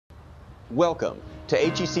Welcome to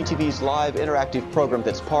HECTV's live interactive program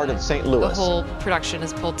that's part of St. Louis. The whole production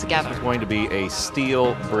is pulled together. It's going to be a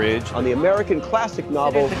steel bridge. On the American classic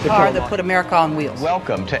novel, The car that put America on wheels.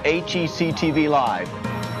 Welcome to HECTV Live.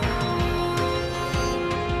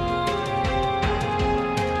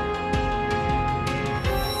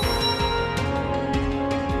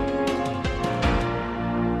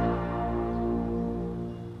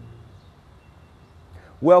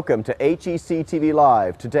 Welcome to HECTV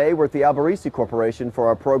Live. Today we're at the Alberici Corporation for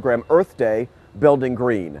our program Earth Day, Building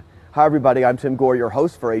Green. Hi everybody, I'm Tim Gore, your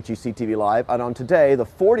host for HECTV Live, and on today, the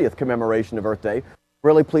 40th commemoration of Earth Day,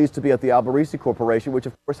 really pleased to be at the Alberici Corporation, which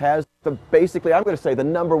of course has basically, I'm going to say, the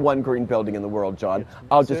 #1 green building in the world, John.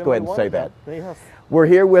 I'll just go ahead and say that. We're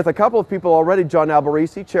here with a couple of people already. John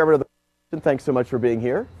Alberici, Chairman of the Corporation, thanks so much for being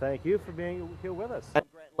here. Thank you for being here with us. And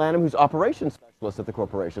Grant Lanham, who's Operations Specialist at the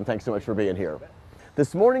Corporation, thanks so much for being here.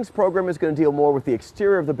 This morning's program is going to deal more with the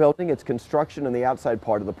exterior of the building, its construction, and the outside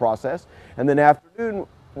part of the process. And then afternoon,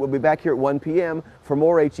 we'll be back here at 1 p.m. for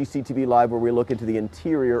more HECTV Live, where we look into the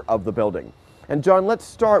interior of the building. And John, let's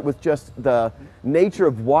start with just the nature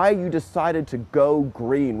of why you decided to go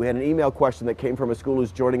green. We had an email question that came from a school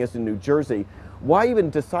who's joining us in New Jersey. Why even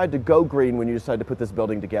decide to go green when you decided to put this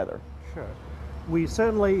building together? Sure. We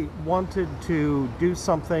certainly wanted to do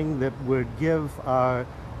something that would give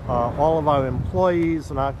all of our employees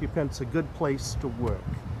and occupants a good place to work.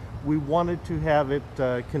 We wanted to have it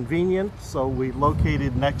convenient, so we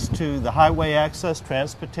located next to the highway access.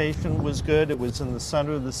 Transportation was good. It was in the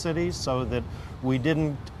center of the city so that we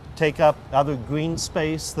didn't take up other green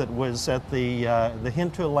space that was at the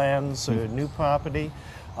hinterlands or new property.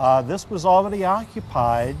 This was already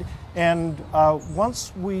occupied, and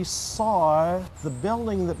once we saw the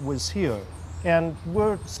building that was here, and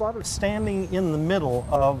we're sort of standing in the middle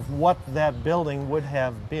of what that building would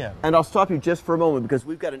have been. And I'll stop you just for a moment because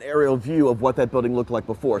we've got an aerial view of what that building looked like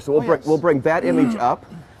before. So we'll bring that image up,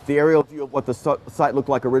 the aerial view of what the site looked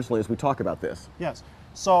like originally as we talk about this. Yes.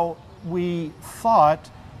 So we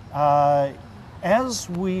thought, as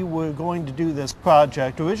we were going to do this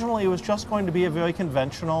project, originally it was just going to be a very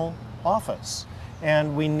conventional office.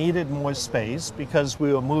 And we needed more space because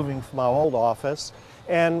we were moving from our old office.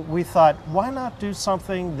 And we thought, why not do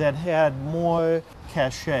something that had more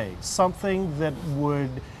cachet, something that would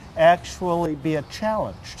actually be a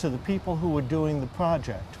challenge to the people who were doing the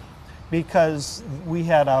project? Because we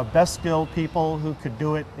had our best skilled people who could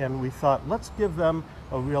do it, and we thought, let's give them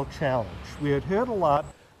a real challenge. We had heard a lot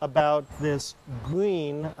about this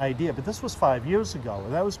green idea, but this was 5 years ago,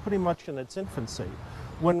 and that was pretty much in its infancy.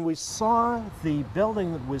 When we saw the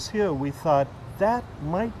building that was here, we thought, that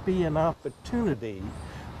might be an opportunity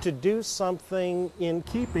to do something in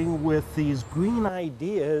keeping with these green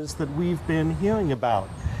ideas that we've been hearing about.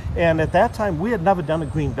 And at that time, we had never done a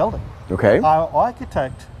green building. Okay. Our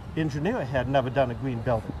architect, engineer had never done a green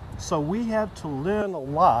building. So we had to learn a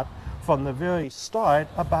lot from the very start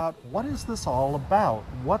about what is this all about?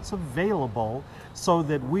 What's available so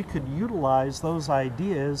that we could utilize those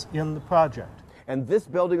ideas in the project. And this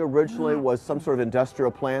building originally was some sort of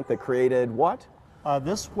industrial plant that created what?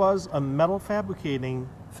 This was a metal fabricating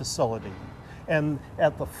facility. And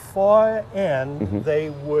at the far end, they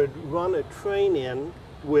would run a train in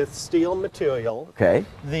with steel material. Okay.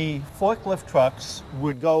 The forklift trucks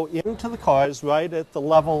would go into the cars right at the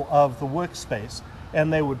level of the workspace,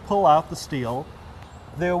 and they would pull out the steel.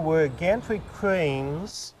 There were gantry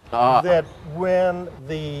cranes that ran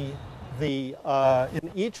in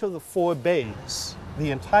each of the 4 bays,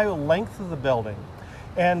 the entire length of the building,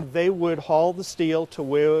 and they would haul the steel to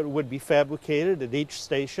where it would be fabricated at each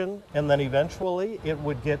station, and then eventually it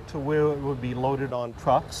would get to where it would be loaded on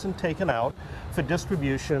trucks and taken out for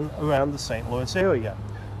distribution around the St. Louis area.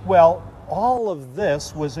 Well, all of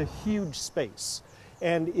this was a huge space,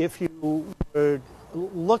 and if you were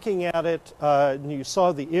looking at it and you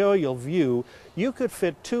saw the aerial view, you could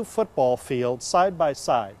fit 2 football fields side by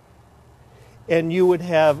side. And you would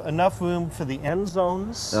have enough room for the end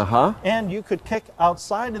zones, and you could kick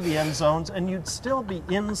outside of the end zones, and you'd still be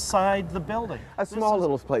inside the building. A small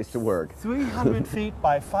little place to work. 300 feet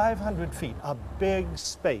by 500 feet, a big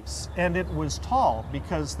space. And it was tall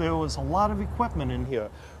because there was a lot of equipment in here.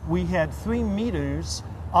 We had 3 meters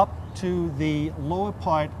up to the lower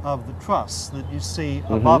part of the truss that you see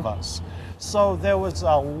above us. So there was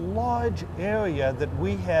a large area that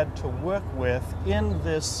we had to work with in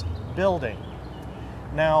this building.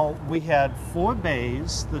 Now, we had 4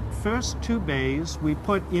 bays. The first 2 bays we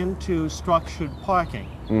put into structured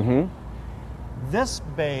parking. This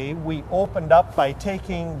bay we opened up by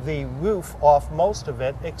taking the roof off most of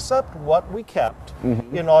it, except what we kept,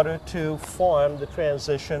 in order to form the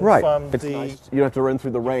transition from it's nice. You don't have to run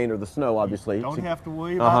through the rain or the snow, obviously. Don't have to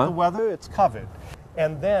worry about the weather, it's covered.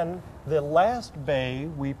 And then the last bay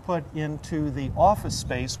we put into the office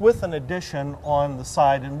space with an addition on the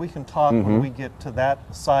side, and we can talk when we get to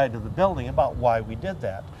that side of the building about why we did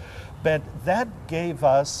that. But that gave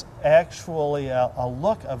us actually a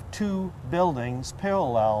look of two buildings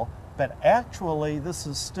parallel, but actually this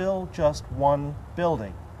is still just one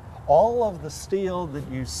building. All of the steel that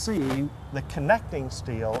you see, the connecting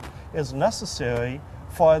steel, is necessary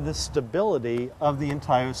for the stability of the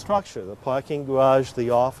entire structure. The parking garage, the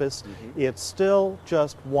office, it's still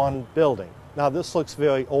just one building. Now this looks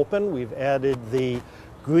very open. We've added the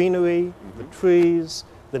greenery, the trees,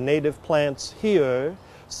 the native plants here,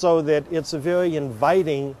 so that it's a very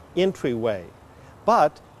inviting entryway.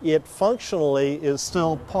 But it functionally is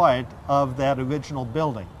still part of that original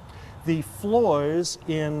building. The floors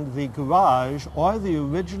in the garage are the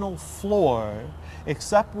original floor,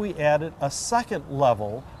 except we added a second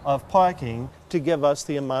level of parking to give us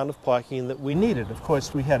the amount of parking that we needed. Of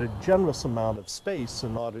course, we had a generous amount of space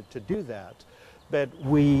in order to do that, but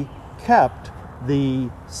we kept the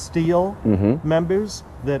steel members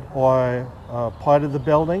that are part of the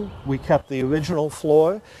building. We kept the original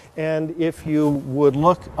floor, and if you would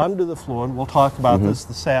look under the floor, and we'll talk about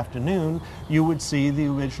this afternoon, you would see the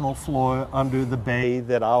original floor under the bay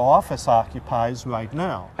that our office occupies right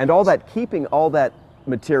now. And all that, keeping all that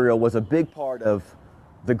material was a big part of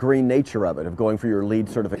the green nature of it, of going for your LEED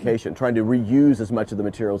certification, trying to reuse as much of the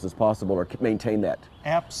materials as possible or maintain that.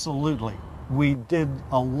 Absolutely. We did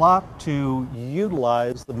a lot to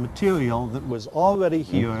utilize the material that was already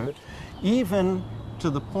here, even to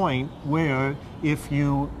the point where if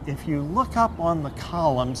you look up on the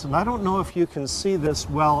columns, and I don't know if you can see this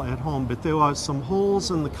well at home, but there are some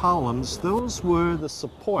holes in the columns. Those were the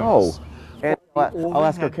supports. Oh, and I'll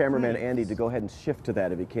ask our cameraman Andy to go ahead and shift to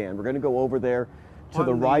that if he can. We're going to go over there to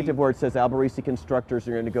the right of where it says Alberici Constructors.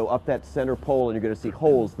 You're going to go up that center pole and you're going to see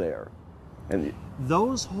holes there. And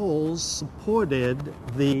those holes supported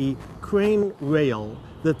the crane rail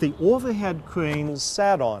that the overhead cranes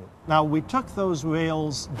sat on. Now, we took those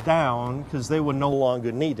rails down because they were no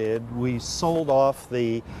longer needed. We sold off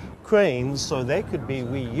the cranes so they could be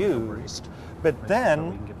reused. But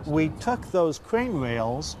then we took those crane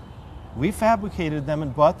rails, refabricated them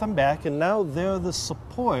and brought them back, and now they're the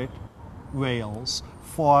support rails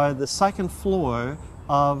for the second floor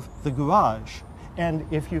of the garage. And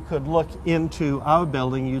if you could look into our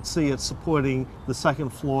building, you'd see it supporting the second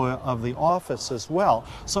floor of the office as well.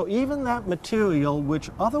 So even that material, which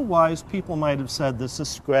otherwise people might have said, this is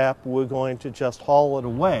scrap, we're going to just haul it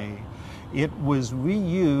away, it was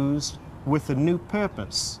reused with a new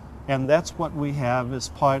purpose. And that's what we have as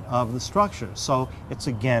part of the structure. So it's,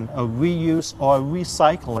 again, a reuse or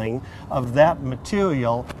recycling of that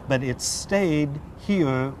material, but it stayed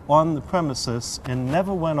here on the premises and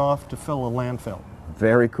never went off to fill a landfill.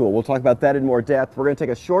 very cool. We'll talk about that in more depth. We're going to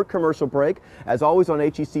take a short commercial break. As always on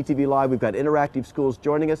HEC TV Live, we've got Interactive Schools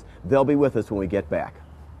joining us. They'll be with us when we get back.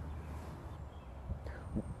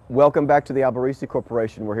 Welcome back to the Alberici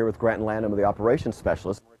Corporation. We're here with Grant Lanham, the operations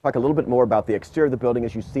specialist. We're going to talk a little bit more about the exterior of the building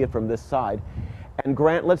as you see it from this side. And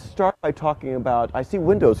Grant, let's start by talking about, I see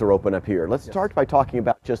windows are open up here. Let's start by talking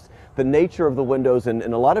about just the nature of the windows. And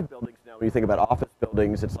in a lot of buildings now, when you think about office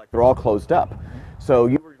buildings, it's like they're all closed up. So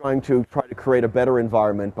you were going to try to create a better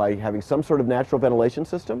environment by having some sort of natural ventilation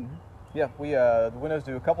system? Yeah, the windows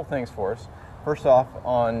do a couple things for us. First off,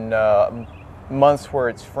 on months where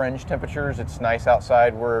it's fringe temperatures, it's nice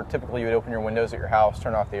outside, where typically you would open your windows at your house,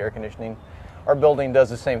 turn off the air conditioning. Our building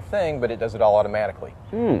does the same thing, but it does it all automatically.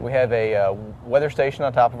 We have a weather station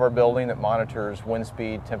on top of our building that monitors wind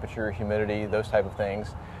speed, temperature, humidity, those type of things.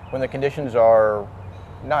 When the conditions are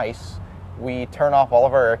nice, we turn off all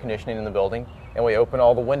of our air conditioning in the building and we open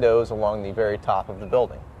all the windows along the very top of the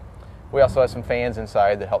building. We also have some fans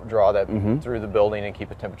inside that help draw that through the building and keep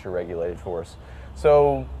the temperature regulated for us.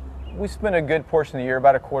 So we spend a good portion of the year,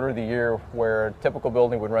 about a quarter of the year, where a typical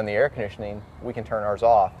building would run the air conditioning. We can turn ours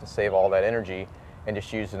off to save all that energy and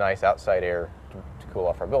just use the nice outside air to cool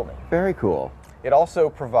off our building. Very cool. It also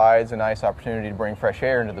provides a nice opportunity to bring fresh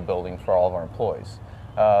air into the building for all of our employees.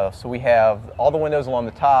 So we have all the windows along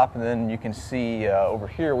the top, and then you can see over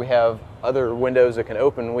here we have other windows that can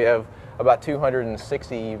open. We have about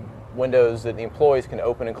 260 windows that the employees can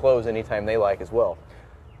open and close anytime they like as well.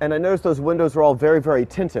 And I noticed those windows are all very, very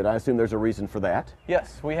tinted. I assume there's a reason for that.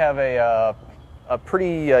 Yes, we have a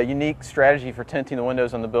pretty unique strategy for tinting the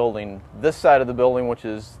windows on the building. This side of the building, which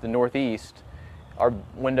is the northeast, our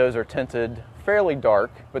windows are tinted fairly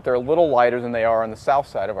dark, but they're a little lighter than they are on the south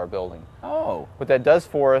side of our building. Oh. What that does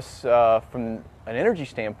for us from an energy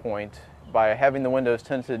standpoint, by having the windows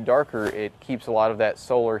tinted darker, it keeps a lot of that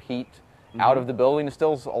solar heat out of the building. It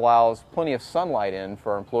still allows plenty of sunlight in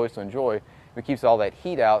for our employees to enjoy. It keeps all that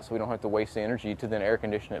heat out so we don't have to waste the energy to then air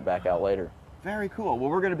condition it back out later. Very cool.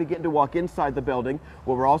 Well, we're going to begin to walk inside the building,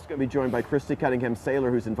 where we're also going to be joined by Christy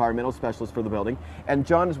Cunningham-Saylor, who's environmental specialist for the building. And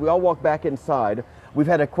John, as we all walk back inside, we've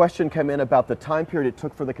had a question come in about the time period it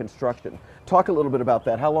took for the construction. Talk a little bit about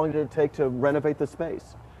that. How long did it take to renovate the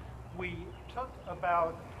space? We took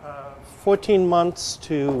about 14 months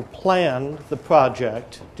to plan the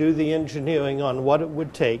project, do the engineering on what it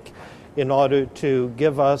would take in order to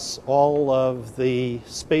give us all of the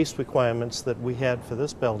space requirements that we had for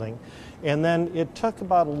this building. And then it took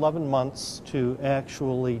about 11 months to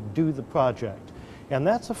actually do the project. And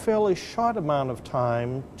that's a fairly short amount of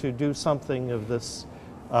time to do something of this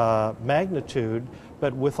magnitude,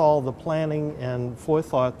 but with all the planning and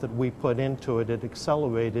forethought that we put into it, it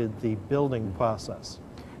accelerated the building process.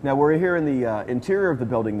 Now, we're here in the interior of the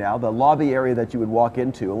building now, the lobby area that you would walk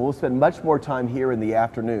into, and we'll spend much more time here in the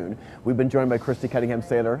afternoon. We've been joined by Christy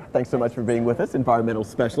Cunningham-Saylor. Thanks so much for being with us, environmental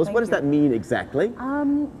specialist. What does that mean exactly?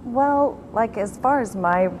 Well, like as far as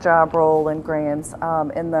my job role and grants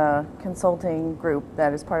in the consulting group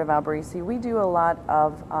that is part of Alberici, we do a lot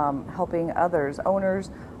of helping others, owners,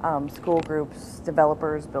 school groups,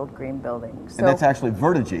 developers build green buildings. And that's actually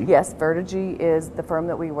Vertigy. Yes, Vertigy is the firm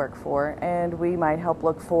that we work for, and we might help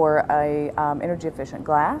look for a energy efficient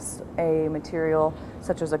glass, a material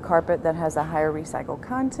such as a carpet that has a higher recycled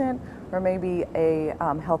content, or maybe a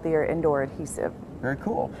healthier indoor adhesive. Very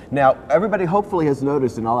cool. Now, everybody hopefully has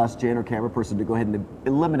noticed, and I'll ask Jane, our camera person, to go ahead and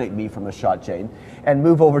eliminate me from the shot, Jane, and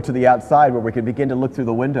move over to the outside where we can begin to look through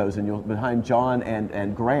the windows. And you'll, behind John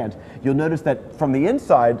and Grant, you'll notice that from the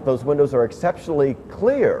inside, those windows are exceptionally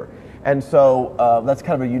clear. And so that's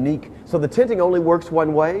kind of a unique, so the tinting only works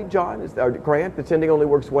one way, John? Or Grant, the tinting only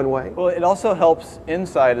works one way? Well, it also helps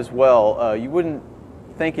inside as well. You wouldn't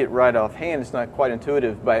think it right offhand, it's not quite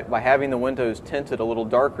intuitive. By having the windows tinted a little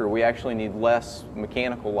darker, we actually need less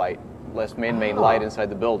mechanical light, less man-made light inside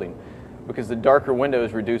the building, because the darker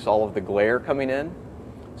windows reduce all of the glare coming in.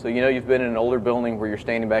 So you know you've been in an older building where you're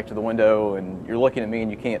standing back to the window and you're looking at me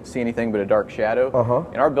and you can't see anything but a dark shadow.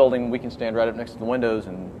 In our building, we can stand right up next to the windows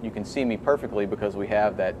and you can see me perfectly because we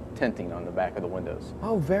have that tinting on the back of the windows.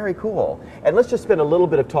 Oh, very cool. And let's just spend a little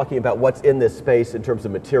bit of talking about what's in this space in terms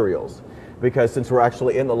of materials, because since we're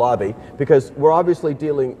actually in the lobby, because we're obviously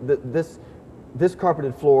dealing, this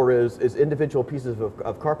carpeted floor is individual pieces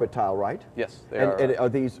of carpet tile, right? Yes, they are. And are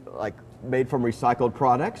these like made from recycled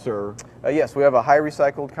products, or? Yes, we have a high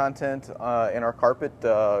recycled content in our carpet.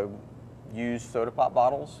 Used soda pop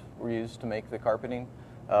bottles were used to make the carpeting.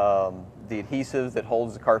 The adhesive that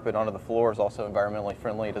holds the carpet onto the floor is also environmentally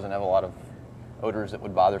friendly. It doesn't have a lot of odors that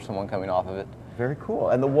would bother someone coming off of it. Very cool.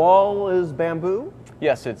 And the wall is bamboo?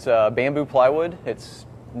 Yes, it's bamboo plywood. It's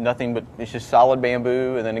nothing but, it's just solid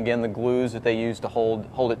bamboo, and then again the glues that they use to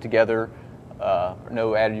hold it together.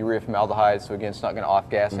 No added urea formaldehyde, so again it's not going to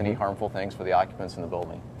off-gas any harmful things for the occupants in the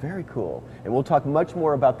building. Very cool. And we'll talk much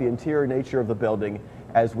more about the interior nature of the building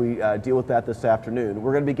as we deal with that this afternoon.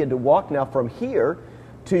 We're going to begin to walk now from here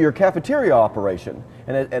to your cafeteria operation.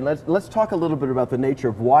 And let's talk a little bit about the nature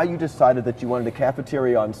of why you decided that you wanted a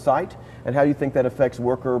cafeteria on site and how you think that affects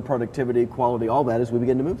worker productivity, quality, all that as we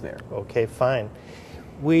begin to move there. Okay, fine.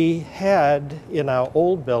 We had in our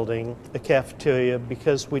old building a cafeteria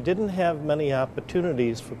because we didn't have many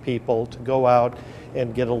opportunities for people to go out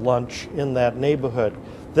and get a lunch in that neighborhood.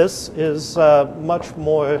 This is much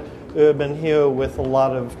more urban here with a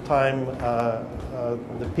lot of time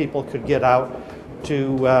that people could get out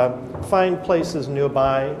to find places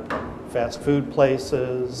nearby, fast food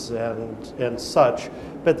places and such,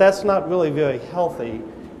 but that's not really very healthy.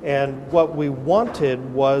 And what we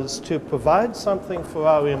wanted was to provide something for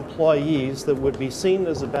our employees that would be seen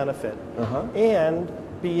as a benefit and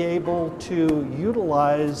be able to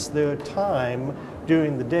utilize their time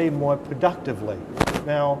during the day more productively.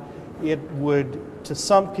 Now, it would, to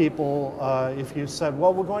some people, if you said,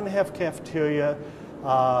 well, we're going to have cafeteria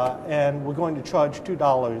and we're going to charge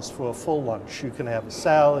 $2 for a full lunch. You can have a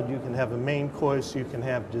salad, you can have a main course, you can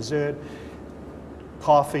have dessert,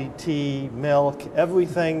 coffee, tea, milk,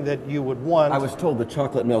 everything that you would want. I was told the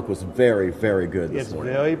chocolate milk was very, very good this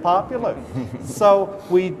morning. It's very popular. So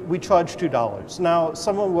we charge $2. Now,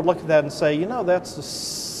 someone would look at that and say, you know, that's a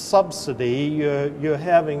subsidy. You're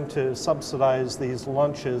having to subsidize these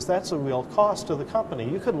lunches. That's a real cost to the company.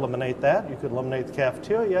 You could eliminate that. You could eliminate the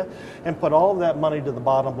cafeteria and put all of that money to the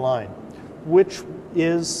bottom line. which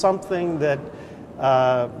is something that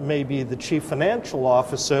maybe the chief financial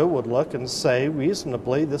officer would look and say,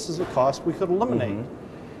 reasonably, this is a cost we could eliminate.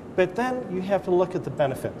 But then you have to look at the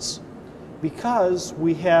benefits. Because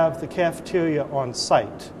we have the cafeteria on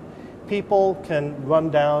site, people can run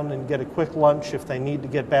down and get a quick lunch if they need to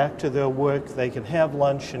get back to their work. They can have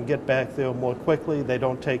lunch and get back there more quickly. They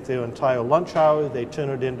don't take their entire lunch hour, they turn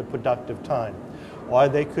it into productive time. Or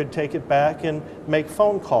they could take it back and make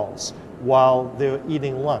phone calls while they're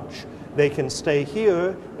eating lunch. They can stay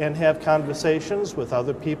here and have conversations with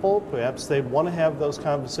other people. Perhaps they want to have those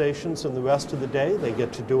conversations in the rest of the day. They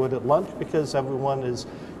get to do it at lunch because everyone is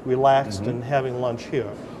relaxed and having lunch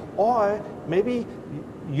here. Or maybe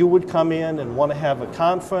you would come in and want to have a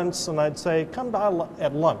conference, and I'd say, come by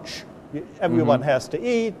at lunch. Everyone has to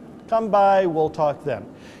eat. Come by, we'll talk then.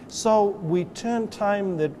 So we turn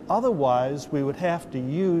time that otherwise we would have to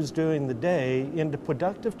use during the day into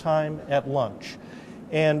productive time at lunch.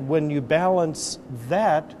 And when you balance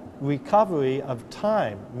that recovery of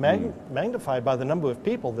time, magnified by the number of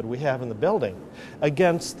people that we have in the building,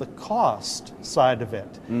 against the cost side of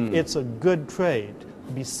it, it's a good trade.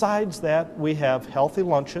 Besides that, we have healthy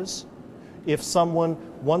lunches. If someone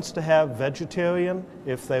wants to have vegetarian,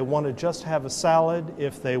 if they want to just have a salad,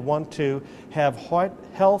 if they want to have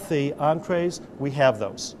healthy entrees, we have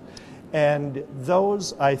those. And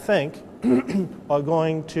those, I think, are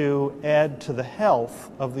going to add to the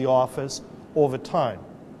health of the office over time.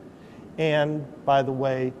 And by the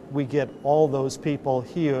way, we get all those people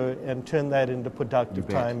here and turn that into productive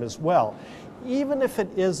time as well. Even if it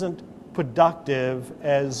isn't productive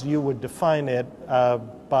as you would define it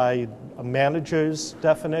by a manager's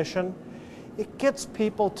definition, it gets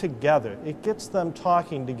people together. It gets them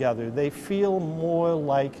talking together. They feel more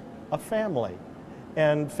like a family.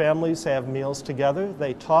 And families have meals together,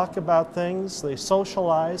 they talk about things, they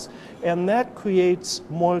socialize, and that creates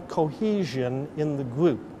more cohesion in the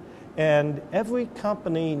group. And every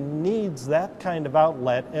company needs that kind of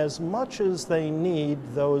outlet as much as they need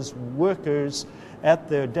those workers at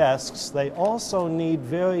their desks. They also need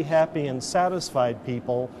very happy and satisfied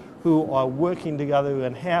people who are working together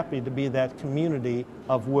and happy to be that community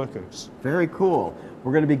of workers. Very cool.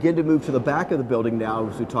 We're going to begin to move to the back of the building now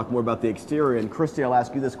as we talk more about the exterior. And Christy, I'll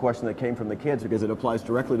ask you this question that came from the kids because it applies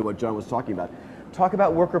directly to what John was talking about. Talk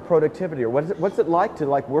about worker productivity, or what's it like to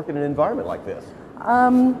work in an environment like this?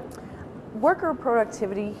 Worker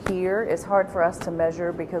productivity here is hard for us to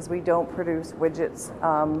measure because we don't produce widgets.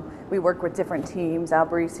 We work with different teams.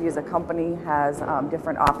 Alberici as a company has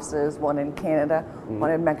different offices, one in Canada,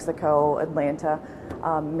 one in Mexico, Atlanta,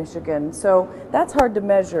 Michigan. So that's hard to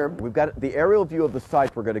measure. We've got the aerial view of the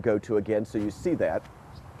site we're going to go to again, so you see that.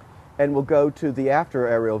 And we'll go to the after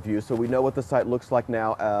aerial view so we know what the site looks like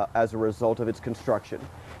now as a result of its construction.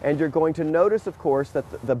 And you're going to notice, of course, that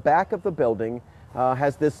the back of the building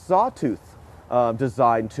has this sawtooth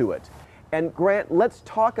design to it. And Grant, let's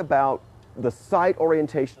talk about the site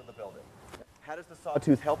orientation of the building. How does the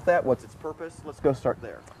sawtooth help that? What's its purpose? Let's go start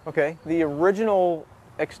there. Okay, the original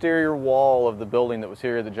exterior wall of the building that was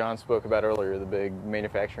here that John spoke about earlier, the big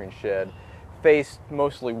manufacturing shed, faced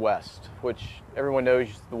mostly west, which everyone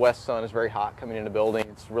knows the west sun is very hot coming in the building.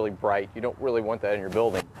 It's really bright. You don't really want that in your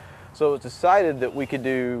building. So it was decided that we could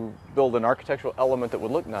build an architectural element that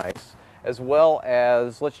would look nice, as well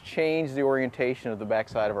as let's change the orientation of the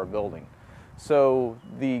backside of our building. So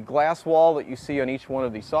the glass wall that you see on each one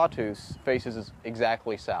of these sawtooths faces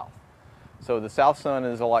exactly south. So the south sun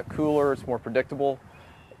is a lot cooler, it's more predictable.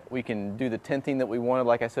 We can do the tinting that we wanted.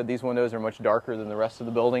 Like I said, these windows are much darker than the rest of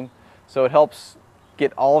the building. So it helps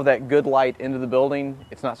get all of that good light into the building.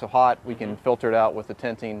 It's not so hot. We can filter it out with the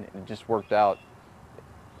tinting. It just worked out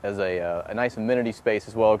as a nice amenity space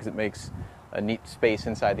as well, because it makes a neat space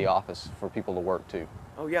inside the office for people to work too.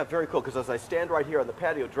 Oh yeah, very cool, because as I stand right here on the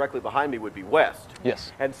patio, directly behind me would be west.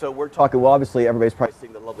 Yes. And so we're talking, well obviously everybody's probably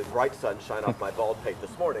seeing the lovely bright sun shine off my bald pate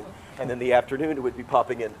this morning, and in the afternoon it would be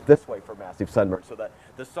popping in this way for massive sunburn. So that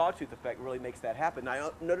the sawtooth effect really makes that happen.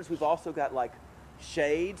 Now notice we've also got like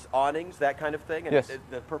shades, awnings, that kind of thing, and yes.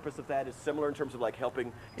 The purpose of that is similar in terms of like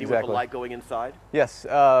helping deal with the light going inside? Yes.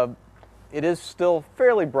 It is still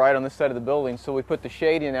fairly bright on this side of the building, so we put the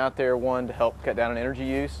shading out there, one, to help cut down on energy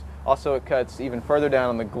use. Also, it cuts even further down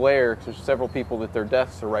on the glare, because there's several people that their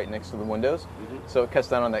desks are right next to the windows. So it cuts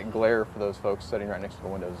down on that glare for those folks sitting right next to the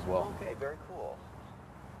windows as well. Okay, very cool.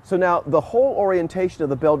 So now the whole orientation of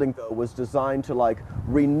the building though was designed to like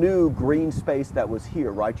renew green space that was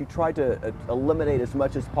here, right? You tried to eliminate as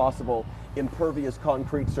much as possible impervious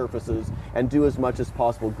concrete surfaces and do as much as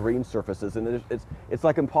possible green surfaces. And it's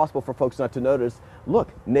like impossible for folks not to notice,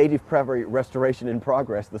 look, native prairie restoration in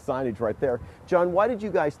progress, the signage right there. John, why did you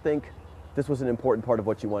guys think this was an important part of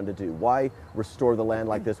what you wanted to do? Why restore the land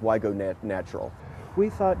like this? Why go natural? We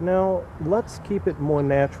thought, no, let's keep it more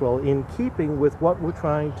natural in keeping with what we're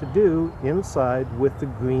trying to do inside with the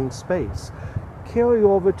green space. Carry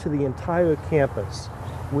over to the entire campus.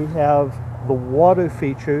 We have the water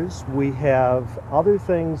features, we have other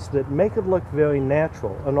things that make it look very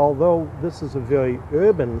natural. And although this is a very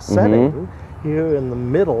urban setting here in the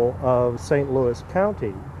middle of St. Louis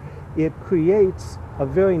County, it creates a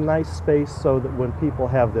very nice space so that when people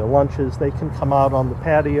have their lunches, they can come out on the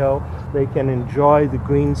patio, they can enjoy the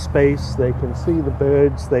green space, they can see the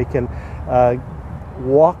birds, they can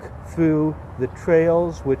walk through the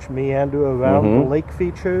trails which meander around the lake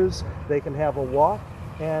features, they can have a walk,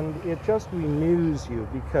 and it just renews you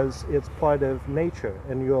because it's part of nature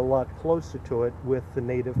and you're a lot closer to it with the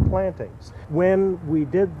native plantings. When we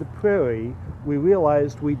did the prairie, we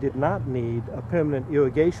realized we did not need a permanent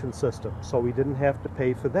irrigation system, so we didn't have to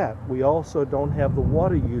pay for that. We also don't have the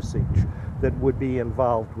water usage that would be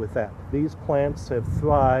involved with that. These plants have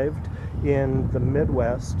thrived in the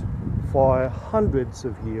Midwest for hundreds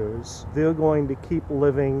of years. They're going to keep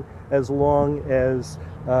living as long as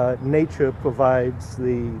nature provides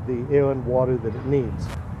the air and water that it needs.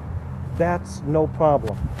 That's no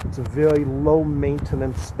problem. It's a very low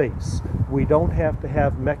maintenance space. We don't have to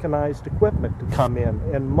have mechanized equipment to come in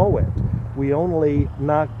and mow it. We only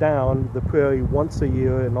knock down the prairie once a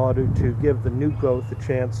year in order to give the new growth a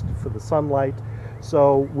chance for the sunlight.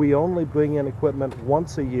 So we only bring in equipment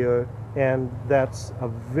once a year, and that's a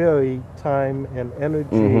very time and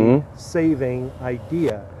energy saving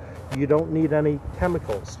idea. You don't need any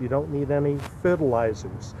chemicals, you don't need any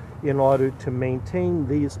fertilizers in order to maintain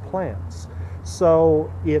these plants.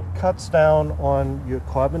 So it cuts down on your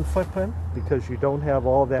carbon footprint because you don't have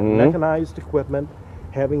all that mechanized equipment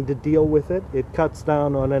having to deal with it. It cuts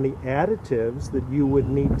down on any additives that you would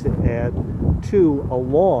need to add to a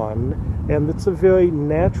lawn, and it's a very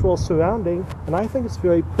natural surrounding, and I think it's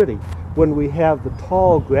very pretty. When we have the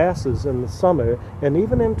tall grasses in the summer and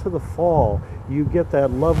even into the fall, you get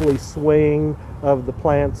that lovely swaying of the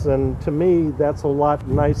plants, and to me that's a lot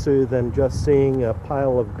nicer than just seeing a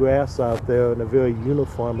pile of grass out there in a very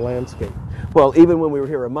uniform landscape. Well, even when we were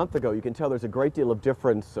here a month ago, you can tell there's a great deal of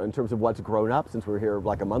difference in terms of what's grown up since we were here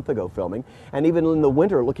like a month ago filming. And even in the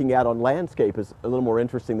winter, looking out on landscape is a little more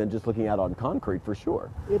interesting than just looking out on concrete, for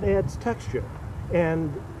sure. It adds texture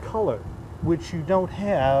and color, which you don't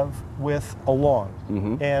have with a lawn.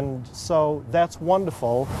 And so that's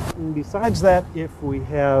wonderful. And besides that, if we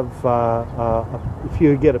have, if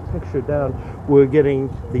you get a picture down, we're getting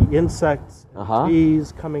the insects,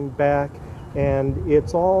 bees coming back, and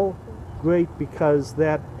it's all great because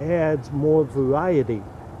that adds more variety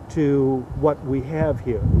to what we have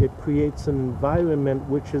here. It creates an environment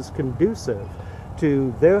which is conducive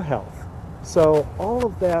to their health. So all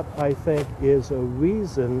of that, I think, is a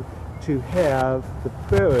reason to have the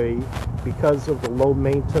prairie because of the low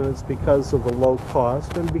maintenance, because of the low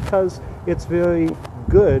cost, and because it's very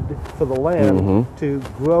good for the land to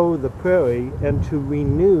grow the prairie and to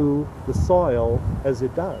renew the soil as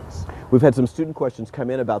it does. We've had some student questions come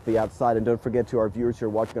in about the outside, and don't forget, to our viewers who are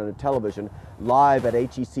watching on the television, live at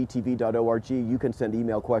hectv.org, you can send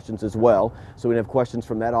email questions as well. So we have questions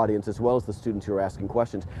from that audience as well as the students who are asking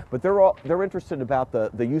questions. But they're interested about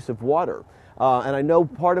the use of water. And I know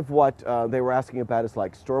part of what they were asking about is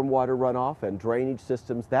like stormwater runoff and drainage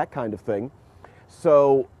systems, that kind of thing.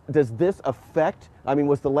 So does this affect, I mean,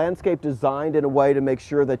 was the landscape designed in a way to make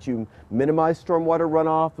sure that you minimize stormwater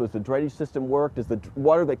runoff? Does the drainage system work? Does the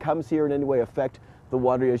water that comes here in any way affect the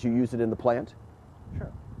water as you use it in the plant?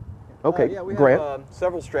 Sure. Okay, yeah, we Grant? have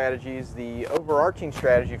several strategies. The overarching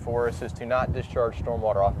strategy for us is to not discharge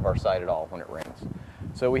stormwater off of our site at all when it rains.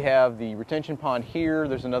 So we have the retention pond here,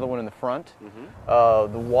 there's another one in the front. The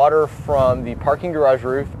water from the parking garage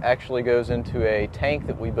roof actually goes into a tank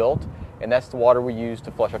that we built, and that's the water we use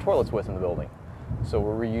to flush our toilets with in the building. So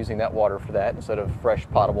we're reusing that water for that instead of fresh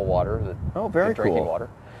potable water, very drinking cool. water.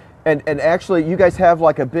 And actually, you guys have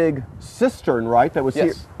like a big cistern, right? That was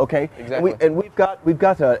here. Okay. Exactly. And we've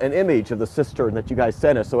got an image of the cistern that you guys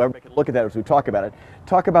sent us, so everybody can look at that as we talk about it.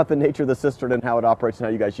 Talk about the nature of the cistern and how it operates and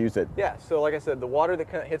how you guys use it. Yeah. So like I said, the water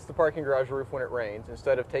that hits the parking garage roof when it rains,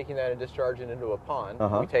 instead of taking that and discharging it into a pond,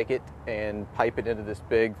 we take it and pipe it into this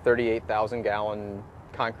big 38,000 gallon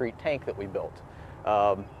concrete tank that we built.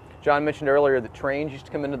 John mentioned earlier that trains used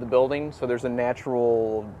to come into the building, so there's a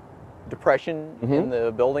natural depression in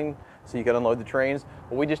the building, so you could unload the trains.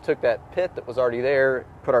 Well, we just took that pit that was already there,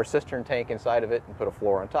 put our cistern tank inside of it, and put a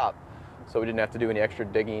floor on top. So we didn't have to do any extra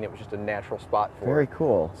digging. It was just a natural spot for it. Very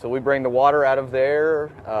cool. So we bring the water out of there,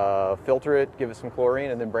 filter it, give it some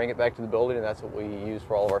chlorine, and then bring it back to the building, and that's what we use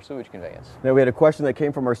for all of our sewage conveyance. Now, we had a question that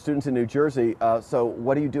came from our students in New Jersey. So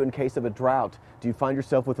what do you do in case of a drought? Do you find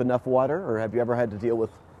yourself with enough water, or have you ever had to deal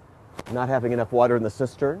with not having enough water in the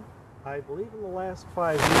cistern? I believe in the last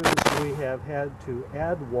 5 years we have had to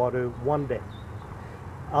add water one day.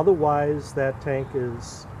 Otherwise, that tank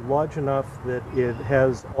is large enough that it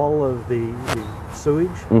has all of the sewage,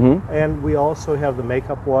 and we also have the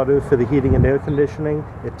makeup water for the heating and air conditioning.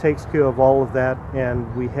 It takes care of all of that,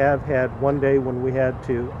 and we have had one day when we had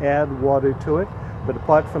to add water to it. But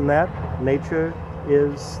apart from that, nature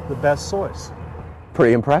is the best source.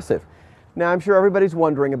 Pretty impressive. Now, I'm sure everybody's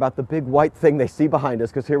wondering about the big white thing they see behind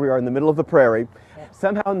us, because here we are in the middle of the prairie.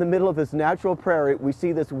 Somehow in the middle of this natural prairie, we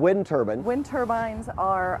see this wind turbine. Wind turbines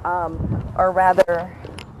are rather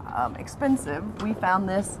expensive. We found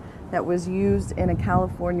this that was used in a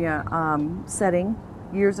California setting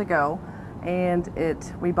years ago, and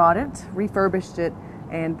we bought it, refurbished it,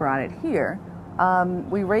 and brought it here.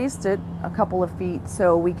 We raised it a couple of feet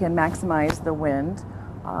so we can maximize the wind.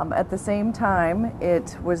 At the same time,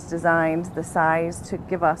 it was designed the size to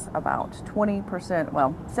give us about 20%,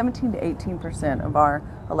 well, 17 to 18% of our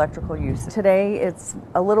electrical use. Today, it's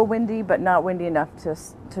a little windy, but not windy enough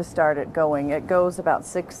to start it going. It goes about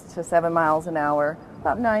 6 to 7 miles an hour,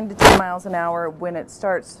 about 9 to 10 miles an hour when it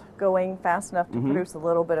starts going fast enough to produce a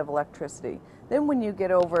little bit of electricity. Then when you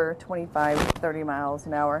get over 25 to 30 miles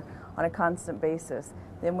an hour on a constant basis,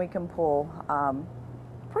 then we can pull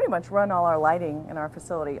pretty much run all our lighting in our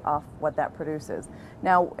facility off what that produces.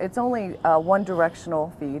 Now, it's only one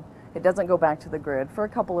directional feed. It doesn't go back to the grid for a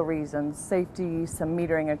couple of reasons: safety, some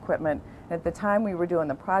metering equipment. At the time we were doing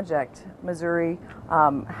the project, Missouri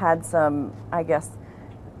had some, I guess,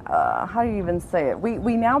 how do you even say it?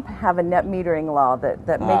 We now have a net metering law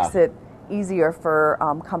that makes it easier for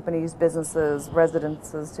companies, businesses,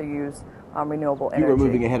 residences to use renewable energy. You were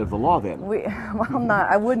moving ahead of the law then.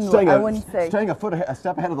 I wouldn't say. Staying a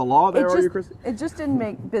step ahead of the law there, are you, Chris? It just didn't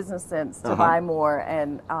make business sense to buy more,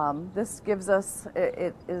 and this gives us,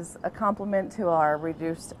 it is a complement to our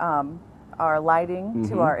reduced, our lighting,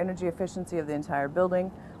 to our energy efficiency of the entire building.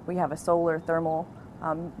 We have a solar thermal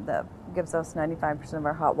that gives us 95% of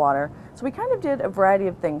our hot water. So we kind of did a variety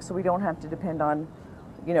of things so we don't have to depend on,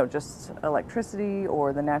 just electricity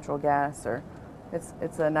or the natural gas, or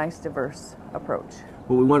it's a nice diverse approach.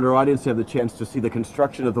 Well, we wanted our audience to have the chance to see the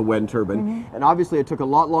construction of the wind turbine, and obviously it took a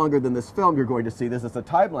lot longer than this film you're going to see. This is a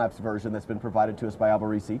time-lapse version that's been provided to us by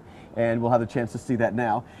Alberici, and we'll have the chance to see that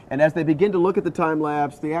now. And as they begin to look at the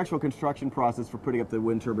time-lapse, the actual construction process for putting up the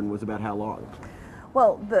wind turbine was about how long?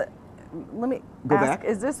 Well, let me ask,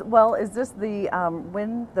 is this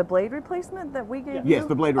the blade replacement that we gave you? Yes,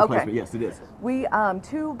 the blade replacement. Okay. Yes, it is. We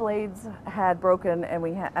 2 blades had broken, and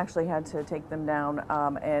we actually had to take them down,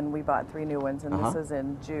 and we bought 3 new ones, and this is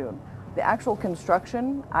in June. The actual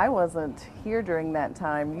construction, I wasn't here during that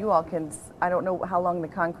time. You all can, I don't know how long the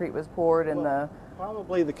concrete was poured and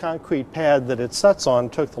Probably the concrete pad that it sets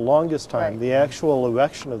on took the longest time. Right. The actual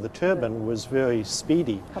erection of the turbine was very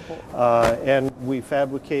speedy. And we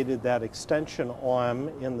fabricated that extension arm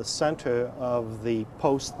in the center of the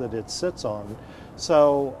post that it sits on.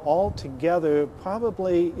 So altogether,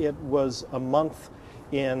 probably it was a month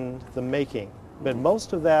in the making. But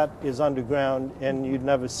most of that is underground, and you'd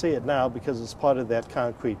never see it now because it's part of that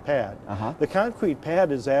concrete pad. The concrete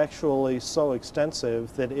pad is actually so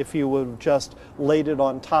extensive that if you would have just laid it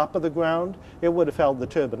on top of the ground, it would have held the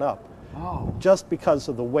turbine up. Just because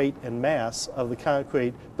of the weight and mass of the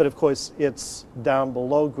concrete, but of course it's down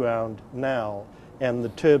below ground now, and the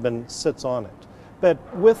turbine sits on it. But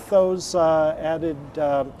with those added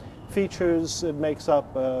features, it makes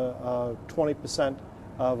up 20%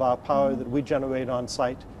 of our power that we generate on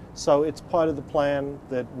site. So it's part of the plan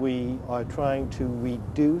that we are trying to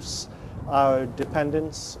reduce our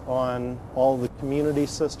dependence on all the community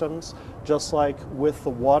systems. Just like with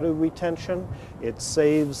the water retention, it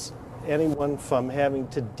saves anyone from having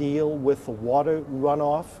to deal with the water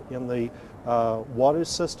runoff in the water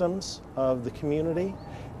systems of the community.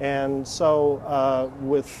 And so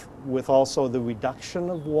with also the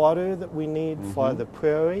reduction of water that we need for the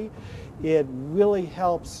prairie, it really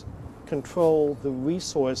helps control the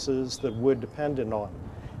resources that we're dependent on.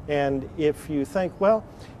 And if you think, well,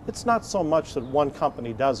 it's not so much that one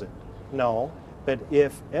company does it. No, but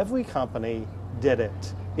if every company did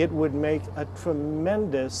it it would make a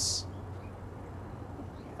tremendous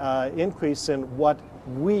increase in what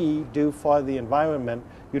we do for the environment.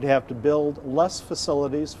 You'd have to build less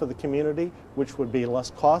facilities for the community, which would be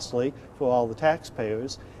less costly for all the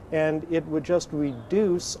taxpayers, and it would just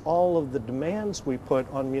reduce all of the demands we put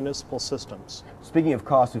on municipal systems. Speaking of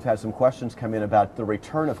cost, we've had some questions come in about the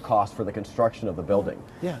return of cost for the construction of the building.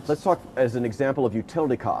 Yes. Let's talk as an example of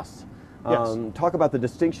utility costs. Yes. Talk about the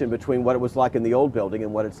distinction between what it was like in the old building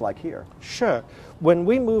and what it's like here. Sure. When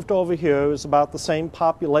we moved over here, it was about the same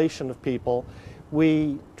population of people.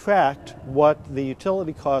 We tracked what the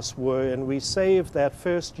utility costs were, and we saved that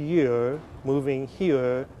first year moving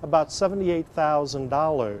here about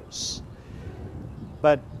 $78,000.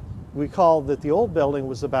 But recall that the old building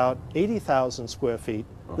was about 80,000 square feet.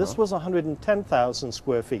 This was 110,000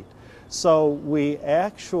 square feet. So we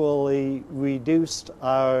actually reduced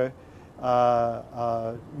our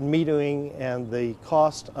metering and the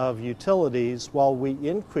cost of utilities while we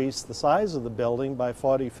increased the size of the building by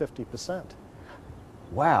 40–50%.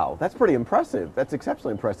 Wow, that's pretty impressive. That's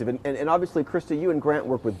exceptionally impressive. And obviously, Krista, you and Grant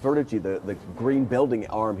work with Vertigy, the green building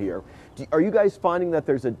arm here. Are you guys finding that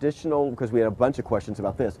there's additional, because we had a bunch of questions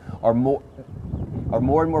about this, are more and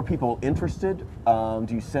more people interested? Do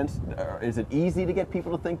you sense, is it easy to get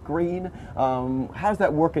people to think green? How's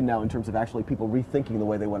that working now in terms of actually people rethinking the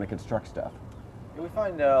way they want to construct stuff? We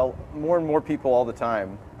find more and more people all the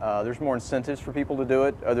time. There's more incentives for people to do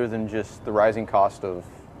it other than just the rising cost of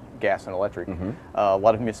gas and electric. A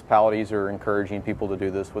lot of municipalities are encouraging people to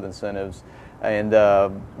do this with incentives. And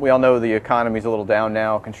we all know the economy's a little down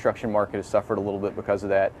now. Construction market has suffered a little bit because of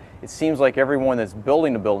that. It seems like everyone that's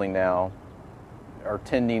building a building now are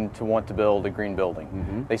tending to want to build a green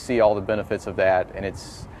building. They see all the benefits of that, and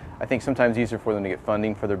it's, I think, sometimes easier for them to get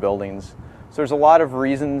funding for their buildings. So there's a lot of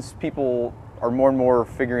reasons. People are more and more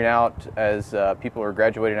figuring out as people are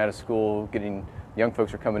graduating out of school, young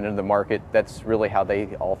folks are coming into the market. That's really how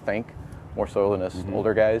they all think, more so than us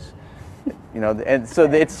older guys. You know, and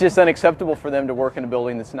so it's just unacceptable for them to work in a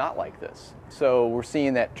building that's not like this. So we're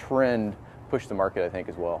seeing that trend push the market, I think,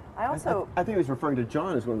 as well. I also, I think he was referring to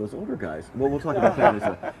John as one of those older guys. Well, we'll talk about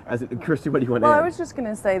that Kirsty, what do you want to add? well, I was just going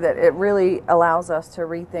to say that it really allows us to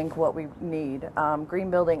rethink what we need.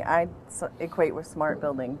 Green building, I equate with smart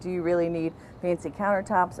building. Do you really need fancy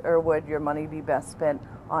countertops, or would your money be best spent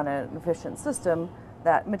on an efficient system?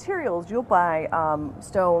 That materials, you'll buy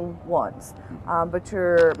stone once, but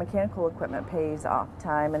your mechanical equipment pays off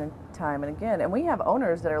time and again. And we have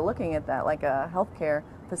owners that are looking at that like a healthcare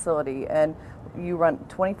facility, and you run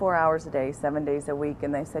 24 hours a day, 7 days a week,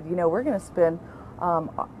 and they said, you know, we're going to spend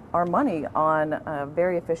our money on a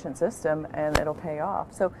very efficient system, and it'll pay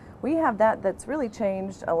off. So we have that's really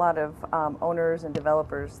changed a lot of owners and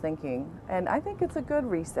developers thinking, and I think it's a good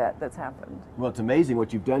reset that's happened. Well, it's amazing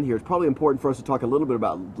what you've done here. It's probably important for us to talk a little bit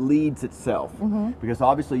about LEEDs itself, because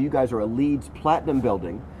obviously you guys are a LEEDs Platinum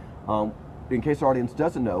building. In case our audience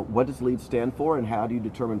doesn't know, what does LEED stand for, and how do you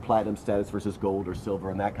determine platinum status versus gold or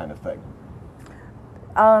silver and that kind of thing?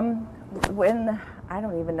 When, I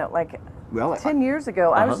don't even know, like, well, 10 years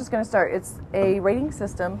ago, I was just going to start. It's a rating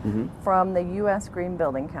system from the U.S. Green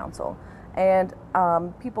Building Council. And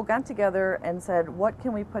people got together and said, what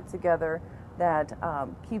can we put together that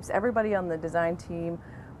keeps everybody on the design team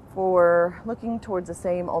for looking towards the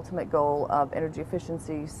same ultimate goal of energy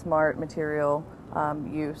efficiency, smart material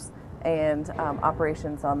use, and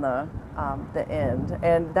operations on the end.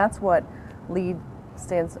 And that's what LEED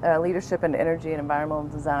stands, Leadership in Energy and Environmental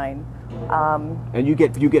Design. And you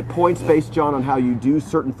get points based, John, on how you do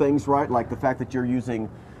certain things, right? Like the fact that you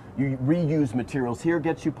reuse materials here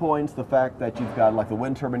gets you points. The fact that you've got like the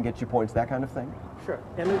wind turbine gets you points, that kind of thing. Sure.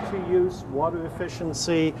 Energy use, water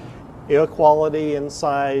efficiency, air quality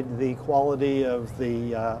inside, the quality of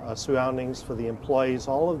the surroundings for the employees,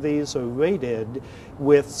 all of these are rated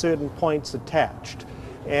with certain points attached.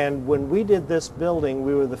 And when we did this building,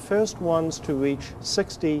 we were the first ones to reach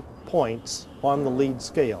 60 points on the LEED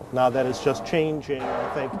scale. Now that is just changing.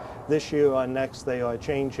 I think this year or next they are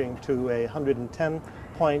changing to a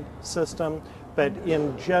 110-point system. But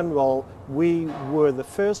in general, we were the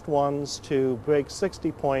first ones to break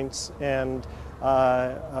 60 points, and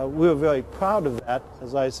we were very proud of that.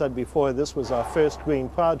 As I said before, this was our first green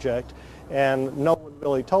project, and no one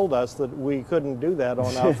really told us that we couldn't do that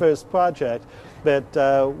on our first project.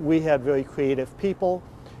 But we had very creative people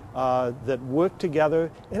that worked together,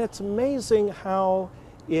 and it's amazing how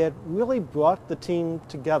it really brought the team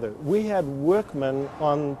together. We had workmen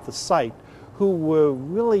on the site who were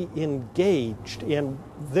really engaged in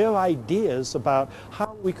their ideas about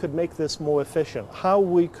how we could make this more efficient, how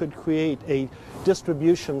we could create a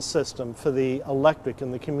distribution system for the electric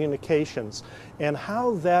and the communications, and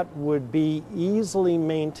how that would be easily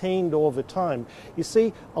maintained over time. You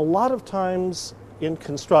see, a lot of times in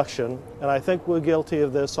construction, and I think we're guilty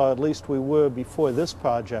of this, or at least we were before this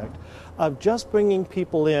project, of just bringing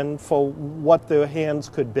people in for what their hands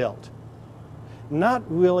could build, not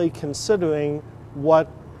really considering what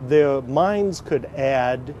their minds could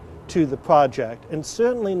add to the project, and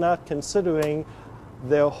certainly not considering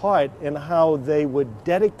their heart and how they were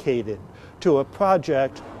dedicated to a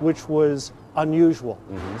project which was unusual,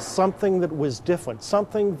 something that was different,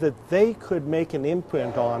 something that they could make an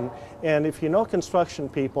imprint on. And if you know construction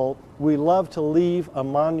people, we love to leave a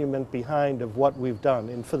monument behind of what we've done.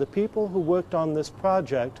 And for the people who worked on this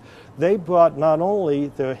project, they brought not only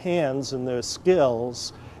their hands and their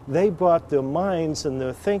skills, they brought their minds and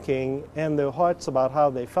their thinking and their hearts about how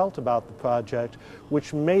they felt about the project,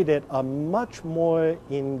 which made it a much more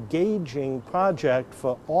engaging project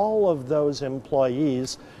for all of those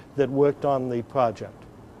employees that worked on the project.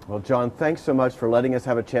 Well, John, thanks so much for letting us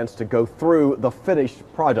have a chance to go through the finished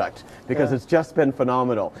product, because it's just been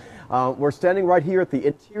phenomenal. We're standing right here at the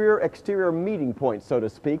interior-exterior meeting point, so to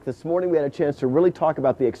speak. This morning we had a chance to really talk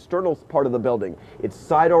about the external part of the building, its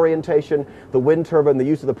side orientation, the wind turbine, the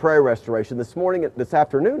use of the prairie restoration. This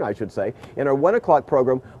afternoon, I should say, in our 1 o'clock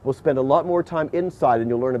program, we'll spend a lot more time inside, and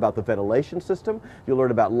you'll learn about the ventilation system, you'll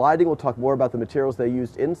learn about lighting, we'll talk more about the materials they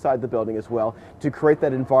used inside the building as well to create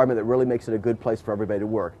that environment that really makes it a good place for everybody to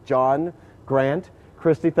work. John, Grant,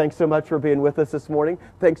 Christy, thanks so much for being with us this morning.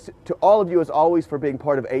 Thanks to all of you, as always, for being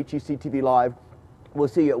part of HEC TV Live. We'll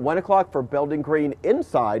see you at 1 o'clock for Building Green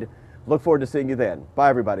Inside. Look forward to seeing you then. Bye,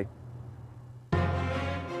 everybody.